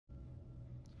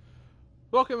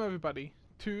Welcome everybody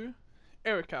to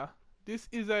Erica. This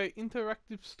is a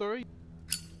interactive story.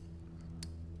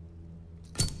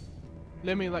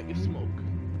 Let me let you smoke.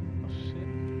 Oh shit.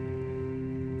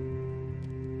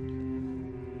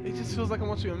 It just feels like I'm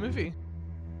watching a movie.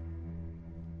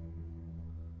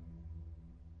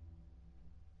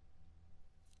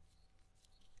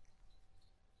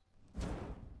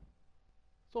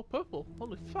 It's all purple.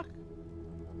 Holy fuck.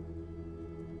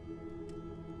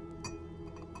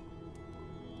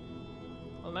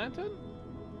 A lantern?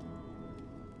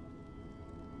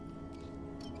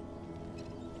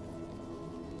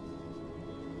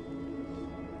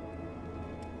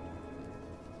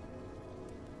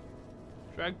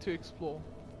 Drag to explore.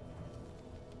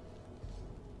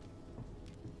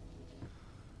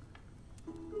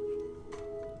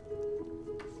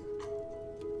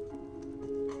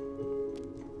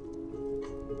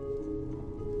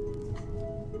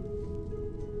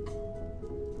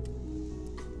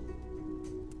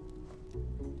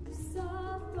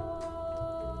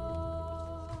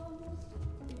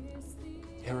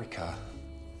 Erica.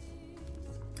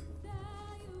 You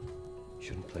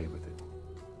shouldn't play with it.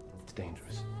 It's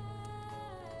dangerous.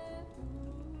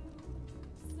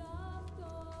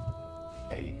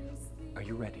 Hey, are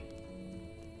you ready?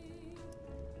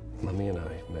 Mummy and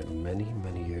I met many,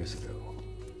 many years ago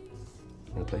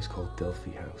in a place called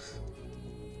Delphi House.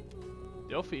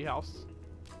 Delphi House?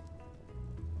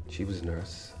 She was a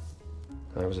nurse.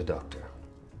 I was a doctor.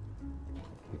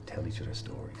 We'd tell each other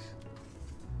stories.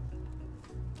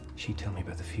 She'd tell me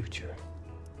about the future.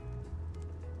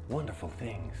 Wonderful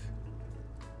things.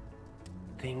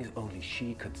 Things only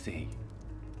she could see.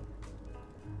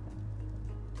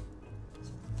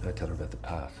 I'd tell her about the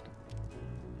past.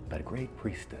 About a great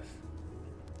priestess,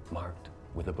 marked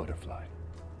with a butterfly,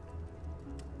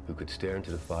 who could stare into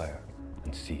the fire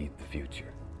and see the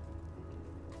future.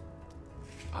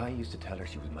 I used to tell her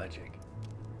she was magic,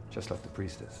 just like the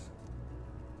priestess.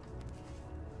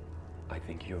 I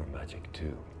think you're magic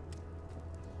too.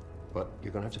 But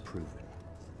you're gonna have to prove it.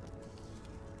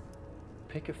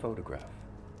 Pick a photograph.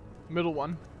 Middle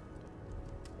one.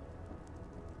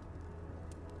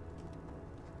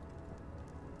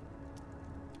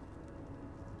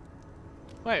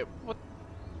 Wait, what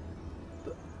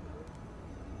the?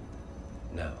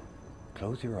 Now,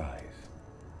 close your eyes.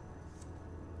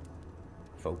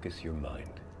 Focus your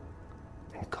mind.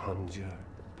 And conjure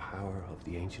the power of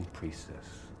the ancient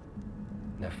priestess.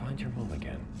 Now find your mum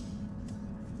again.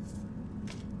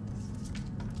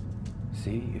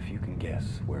 See if you can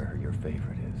guess where your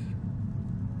favorite is.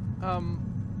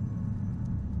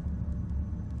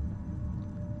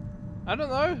 I don't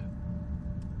know.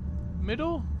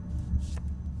 Middle?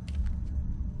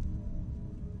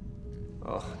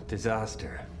 Oh,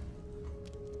 disaster.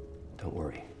 Don't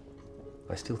worry.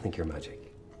 I still think you're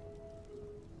magic.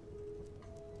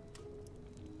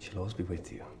 She'll always be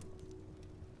with you.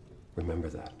 Remember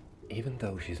that. Even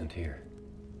though she isn't here,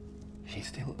 she's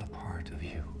still a part of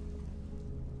you.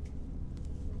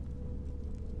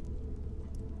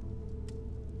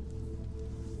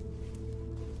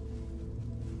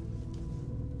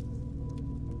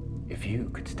 If you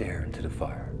could stare into the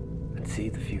fire and see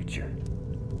the future,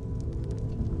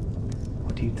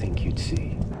 what do you think you'd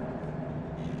see?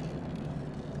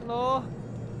 Hello?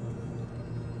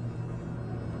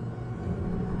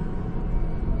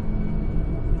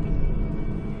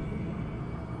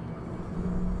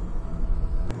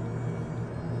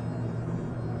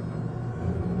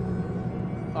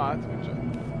 Oh, that's a good shot.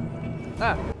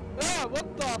 Ah! Ah! What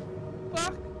the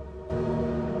fuck?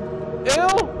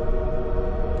 Ew!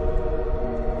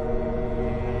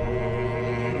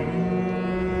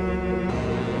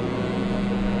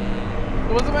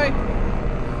 It wasn't me!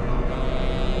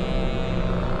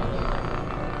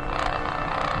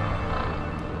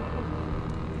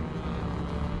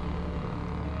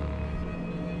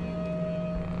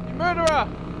 You murderer!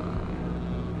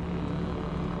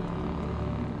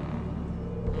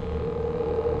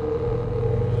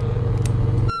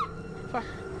 Fuck.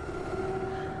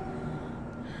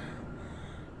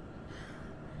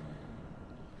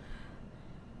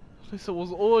 At least it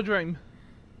was all a dream.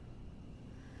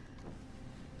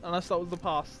 Unless that was the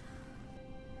past.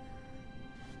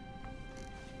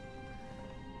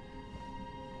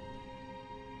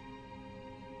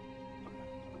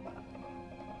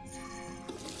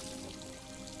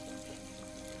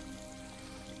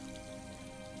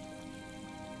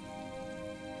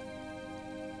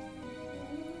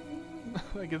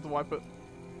 I get to wipe it.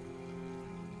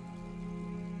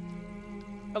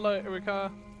 Hello,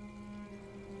 Erica.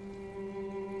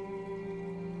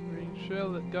 Share,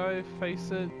 let go,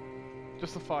 face it,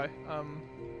 justify.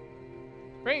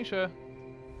 Ain't sure. It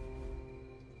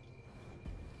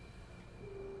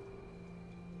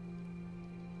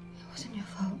wasn't your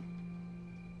fault.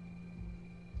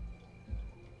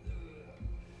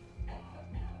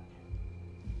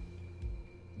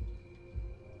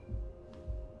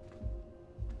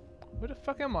 Where the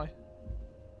fuck am I?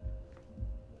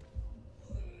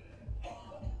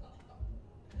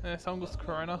 Someone goes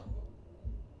Corona.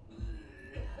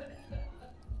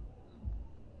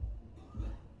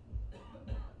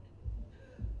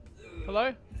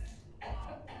 Hello?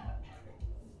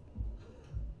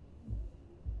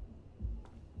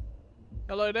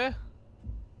 Hello there?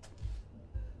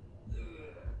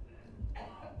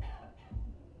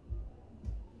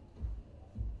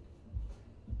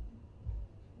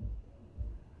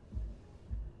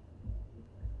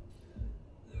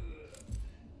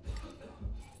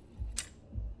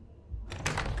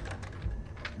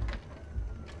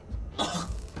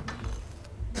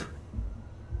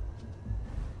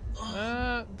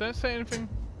 Don't say anything.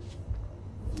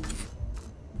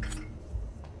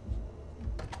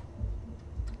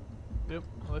 Yep,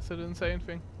 unless I didn't say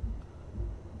anything.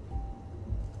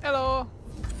 Hello!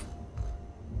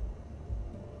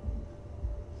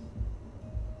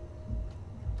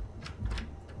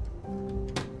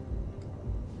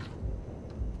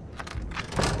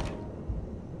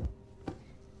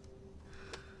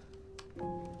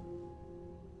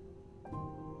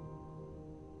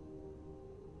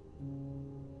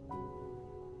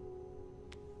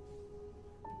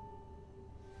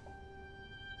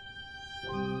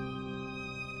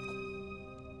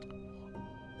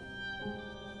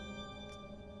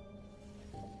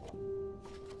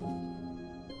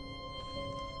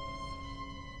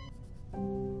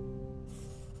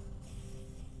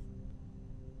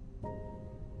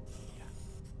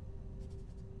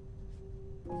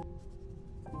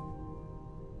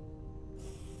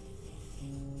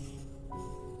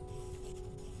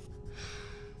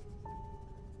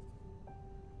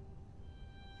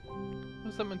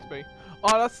 What's that meant to be?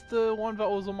 Oh, that's the one that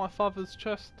was on my father's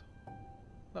chest.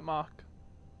 That mark.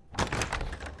 I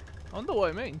wonder what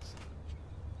it means.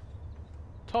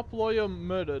 Top lawyer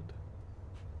murdered.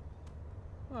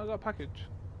 Oh, I got a package.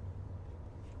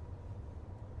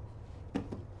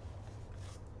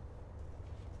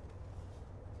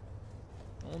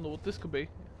 I wonder what this could be.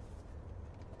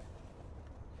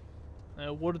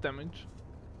 Water damage.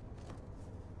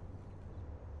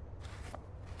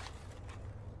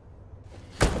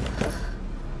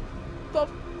 The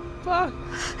fuck?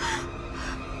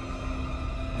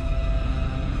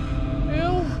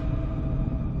 Ew.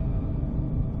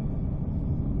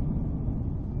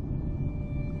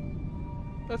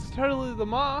 That's totally the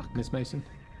mark. Miss Mason?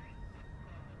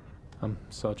 I'm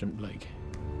Sergeant Blake,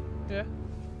 Yeah.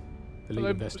 the lead Hello,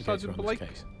 investigator Sergeant on Blake. this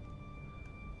case.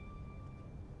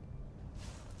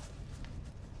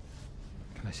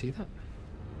 Can I see that?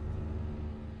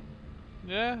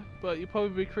 Yeah, but you'll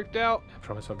probably be tricked out. I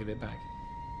promise I'll give it back.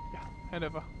 Yeah, head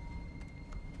over.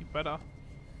 You better.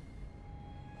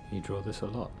 You draw this a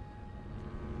lot.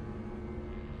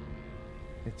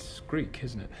 It's Greek,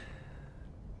 isn't it?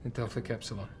 The Delphi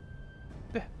Epsilon.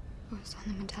 Yeah. Oh, it's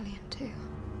on the medallion too.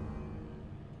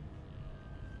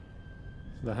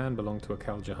 The hand belonged to a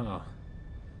Kal Jahar.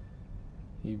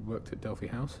 You worked at Delphi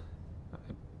House? I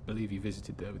believe you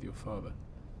visited there with your father.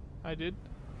 I did.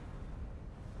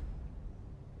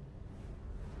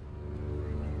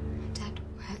 My dad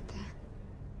worked there.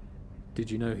 Did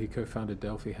you know he co-founded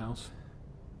Delphi House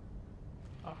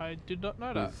I did not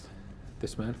know that. with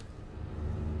this man,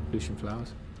 Lucian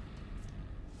Flowers?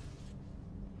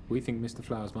 We think Mr.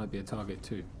 Flowers might be a target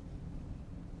too.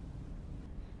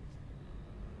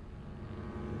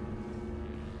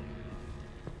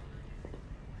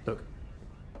 Look,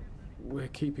 we're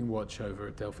keeping watch over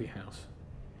at Delphi House.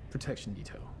 Protection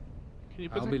detail. Can you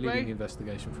I'll protect be leading the me?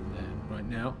 investigation from there. Right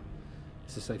now,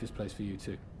 it's the safest place for you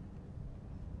too.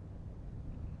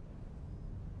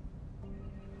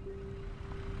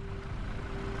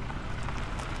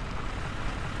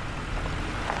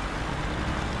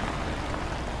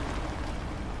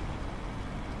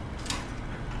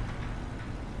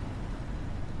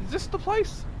 Is this the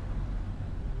place?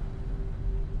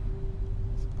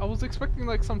 I was expecting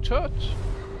like some church,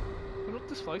 but not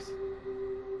this place.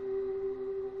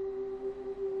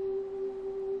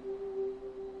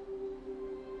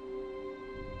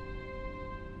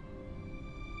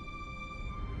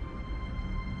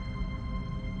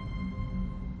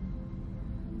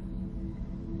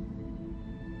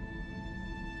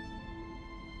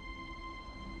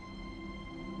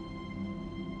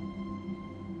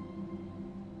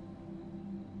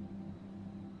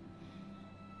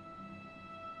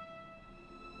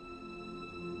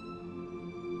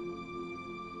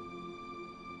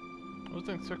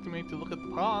 wasn't expecting me to look at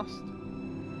the past.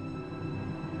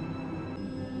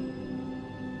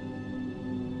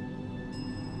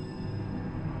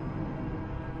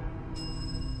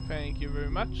 Thank you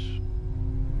very much.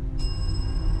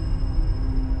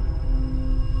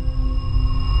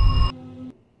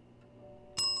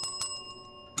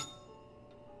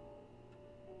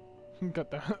 Got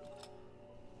that.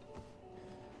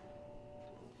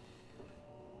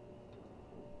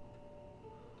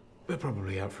 They're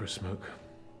probably out for a smoke.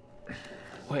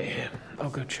 Wait here, I'll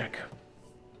go check.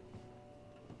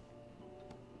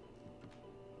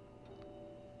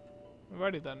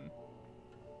 Alrighty then.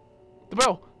 The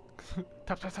bell!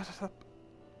 Tap, tap, tap, tap, tap.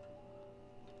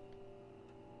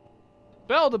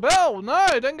 Bell, the bell!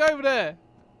 No, don't go over there!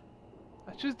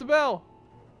 I choose the bell!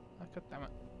 Oh, God damn it.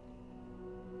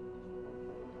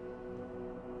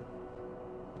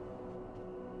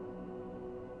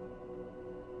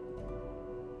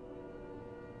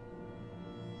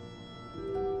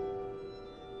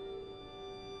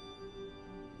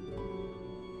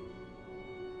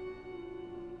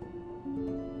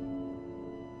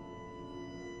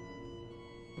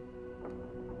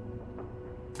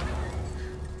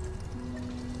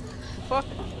 Fuck.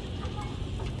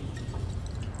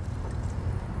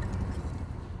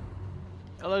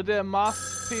 Hello there,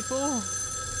 masked people.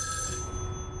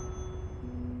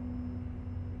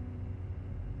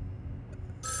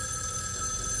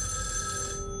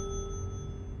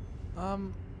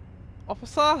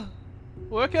 Officer?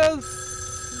 Workers?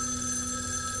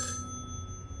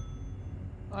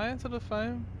 I answer the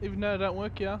phone, even though I don't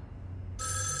work here.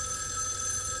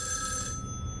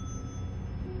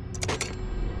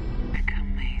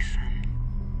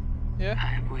 Yeah?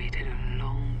 I've waited a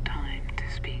long time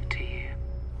to speak to you.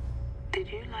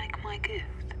 Did you like my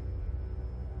gift?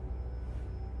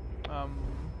 Who?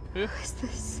 Who is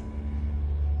this?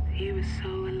 You were so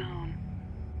alone,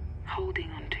 holding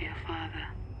on to your father,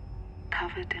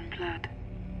 covered in blood.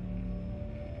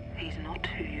 He's not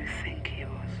who you think he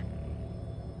was.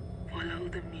 Follow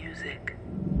the music.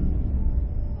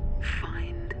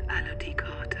 Find Elodie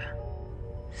Carter.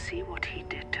 See what he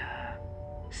did to her.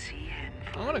 See him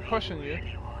for I'm gonna question who he you.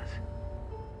 really was.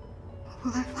 What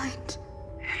will I find?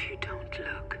 If you don't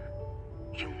look,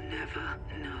 you'll never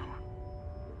know.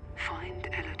 Find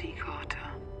Elodie Carter.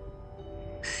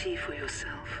 See for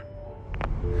yourself.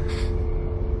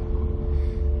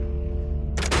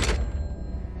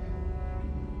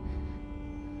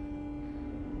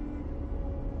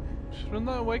 Shouldn't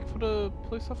I wait for the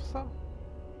police officer?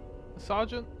 The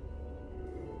sergeant?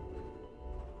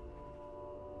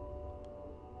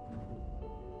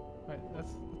 Wait,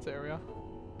 that's the area.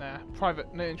 Nah,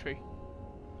 private, no entry.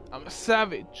 I'm a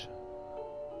savage.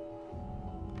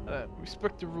 I don't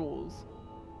respect the rules.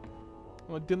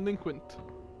 I'm a delinquent.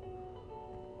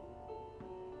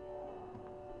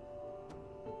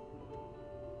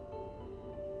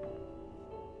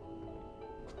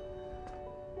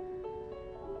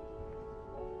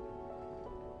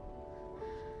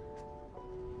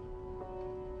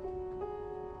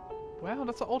 Wow,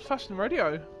 that's an old-fashioned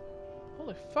radio.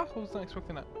 Holy fuck, I wasn't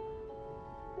expecting that.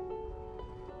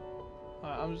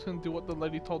 Alright, I'm just gonna do what the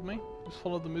lady told me. Just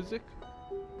follow the music.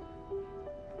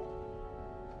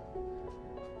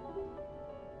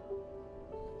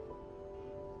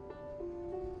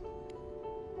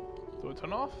 Do I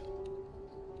turn off?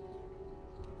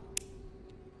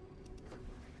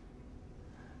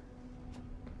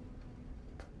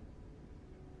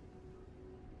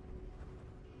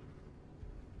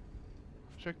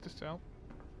 Check this out.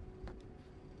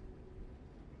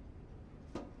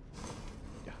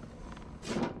 Yeah.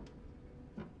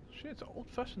 Shit, it's an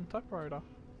old-fashioned typewriter.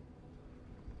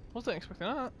 Wasn't expecting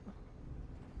that.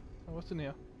 Oh, what's in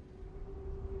here?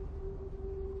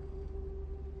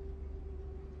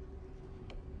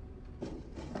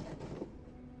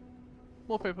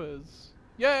 More papers.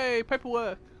 Yay,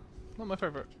 paperwork. Not my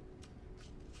favorite.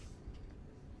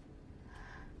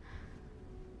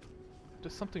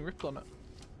 There's something ripped on it.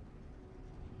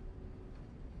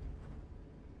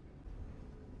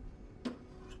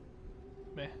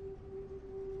 Meh.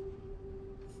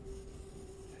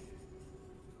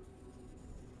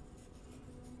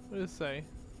 What does it say?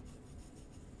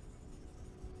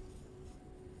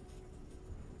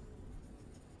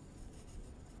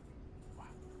 Wow.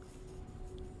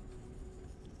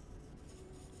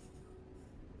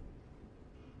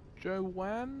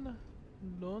 Joanne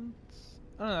Luntz.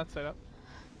 I don't know how to say that.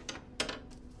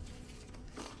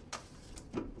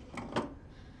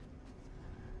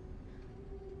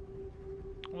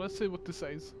 Let's see what this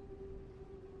says.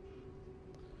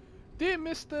 Dear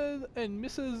Mr. and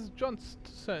Mrs.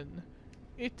 Johnston,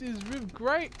 it is with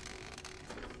great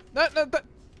No, no, that.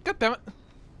 God damn it.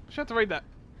 I should have to read that.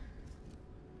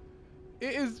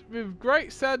 It is with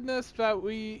great sadness that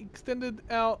we extended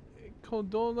our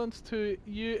condolence to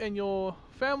you and your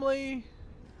family.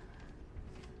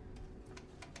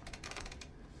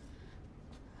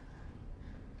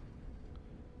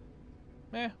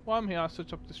 While I'm here, I'll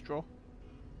switch up this drawer.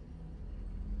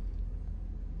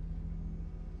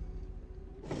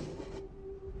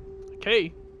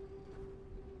 Okay.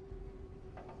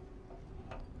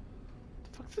 What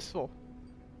the fuck's this for?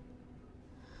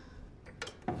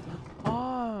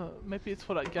 Oh, maybe it's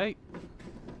for that gate.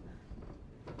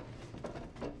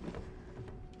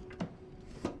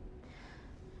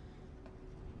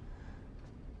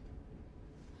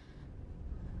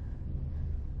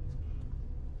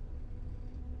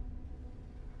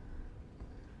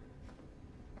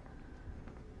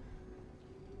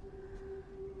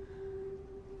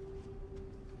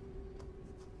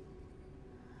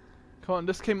 Come on,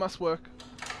 this key must work.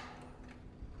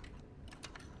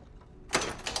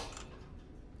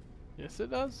 Yes,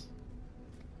 it does.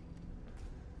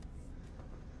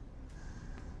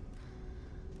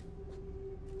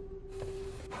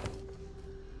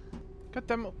 God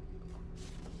damn it.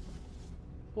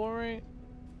 Boring.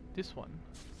 This one.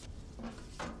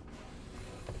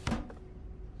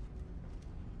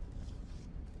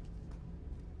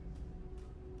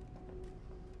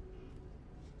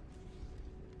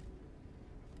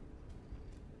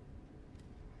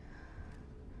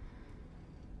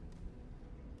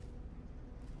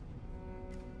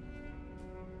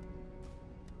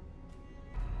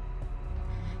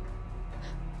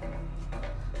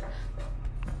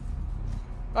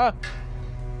 Ah!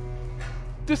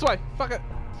 This way! Fuck it!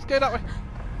 Let's go that way!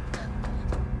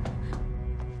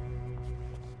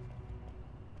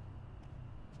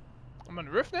 I'm on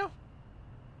the roof now?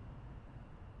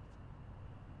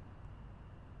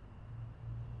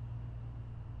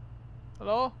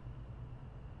 Hello?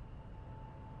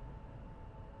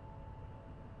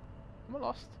 Am I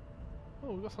lost?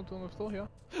 Oh, we got something on the floor here.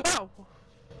 Ow!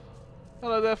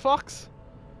 Hello there, Fox!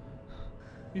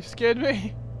 You scared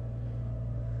me!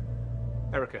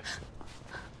 Erica,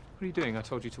 what are you doing? I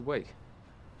told you to wait.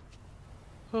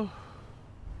 Oh.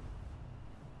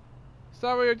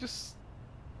 Sorry, I just...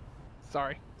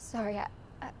 Sorry. Sorry,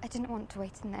 I didn't want to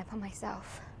wait in there by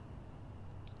myself.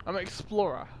 I'm an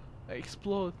explorer. I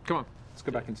explore Come on, let's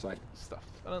go back inside. stuff.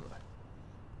 I don't know.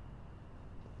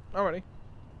 Alrighty.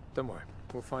 Don't worry,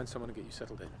 we'll find someone to get you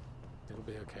settled in. It'll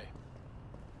be okay.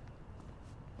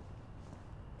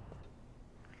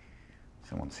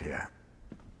 Someone's here.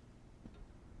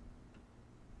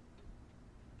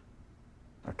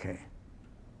 Okay.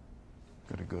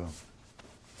 Gotta go.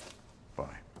 Bye.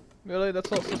 Really?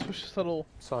 That's not suspicious at all.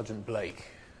 Sergeant Blake.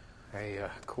 I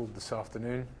called this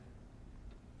afternoon.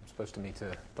 I'm supposed to meet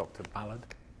Dr. Ballard.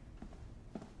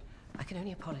 I can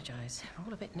only apologise. We're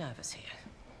all a bit nervous here.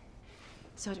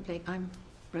 Sergeant Blake, I'm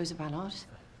Rosa Ballard.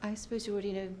 I suppose you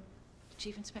already know the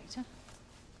Chief Inspector?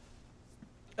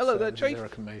 Hello So, there, this is Chief.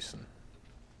 Erica Mason.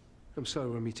 I'm sorry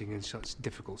we're meeting in such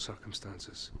difficult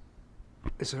circumstances.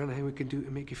 Is there anything we can do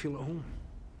to make you feel at home?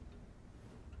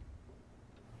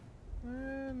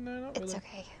 No, not It's really.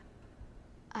 okay.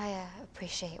 I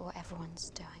appreciate what everyone's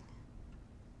doing.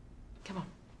 Come on.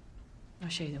 I'll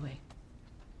show you the way.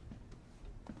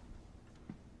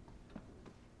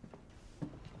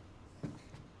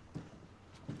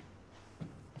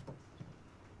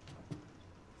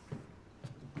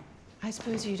 I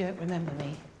suppose you don't remember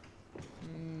me.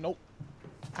 Nope.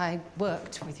 I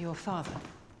worked with your father.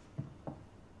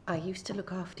 I used to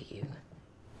look after you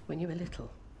when you were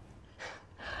little.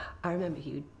 I remember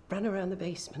you'd run around the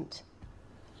basement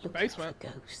looking Basement? for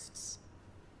ghosts.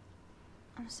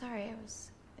 I'm sorry, it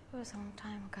was a long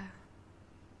time ago.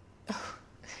 Oh,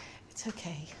 it's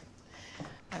okay.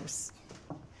 I was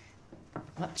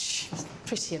much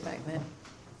prettier back then.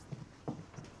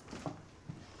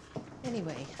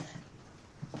 Anyway,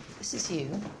 this is you.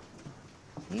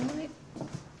 You might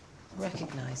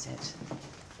recognize it.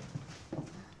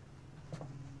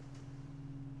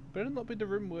 Better not be the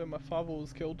room where my father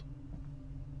was killed.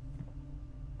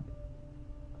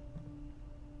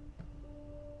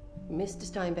 Mr.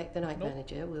 Steinbeck, the night Nope.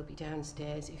 manager, will be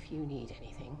downstairs if you need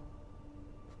anything.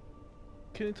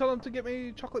 Can you tell him to get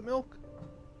me chocolate milk?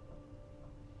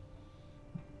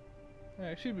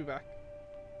 Yeah, she'll be back.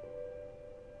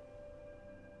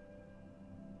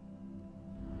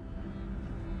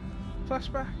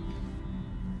 Flashback.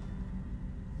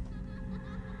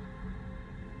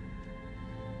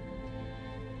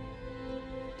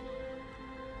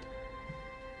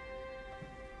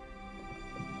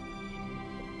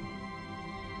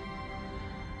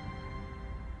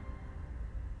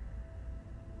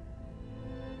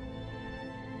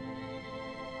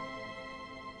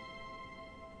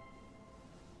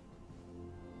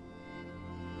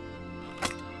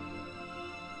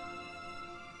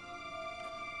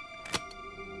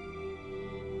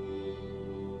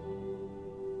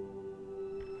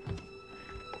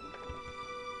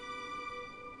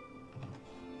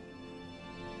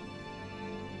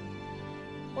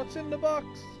 What's in the box?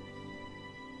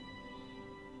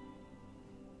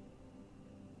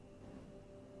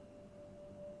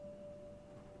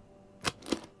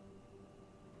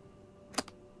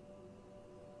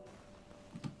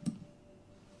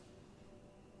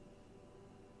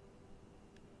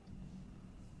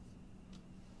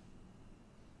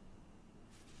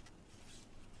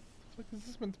 What is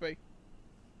this meant to be?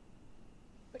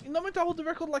 You're not meant to hold the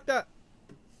record like that.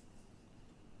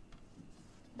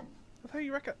 That's how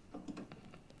you wreck it.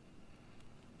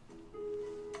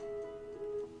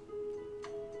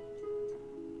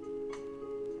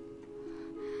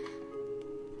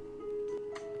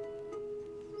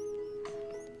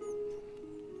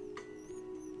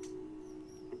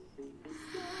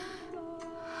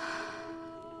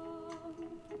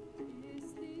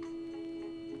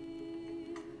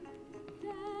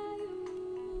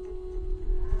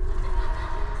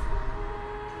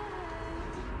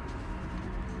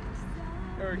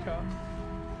 Erica.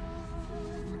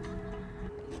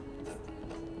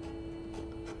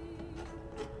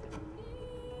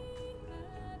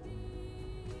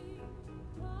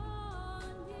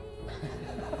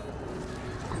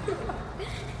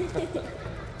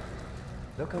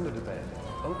 Look under the bed.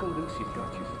 Uncle Lucy's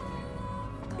got you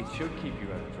something. It should keep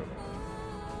you out of trouble.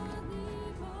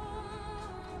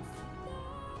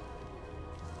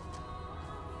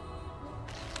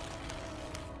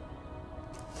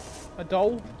 A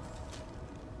doll?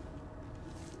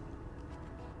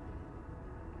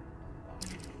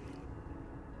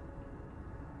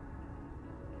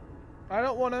 I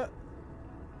don't want it.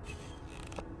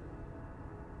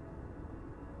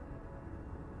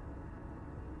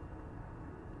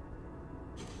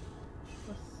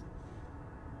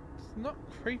 It's not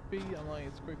creepy. I'm like,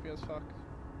 it's creepy as fuck.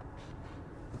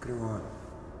 Look at her arm.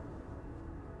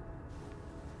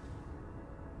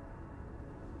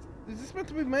 Is this meant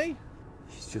to be me?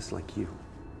 She's just like you.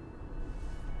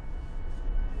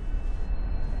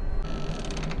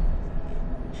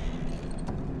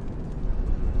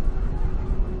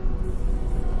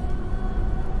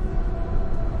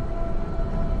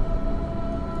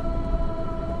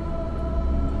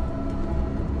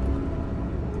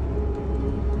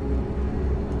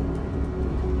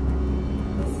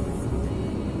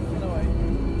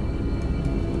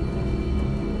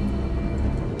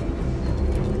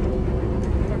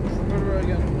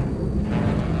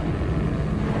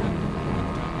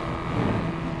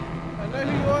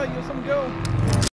 You're some girl.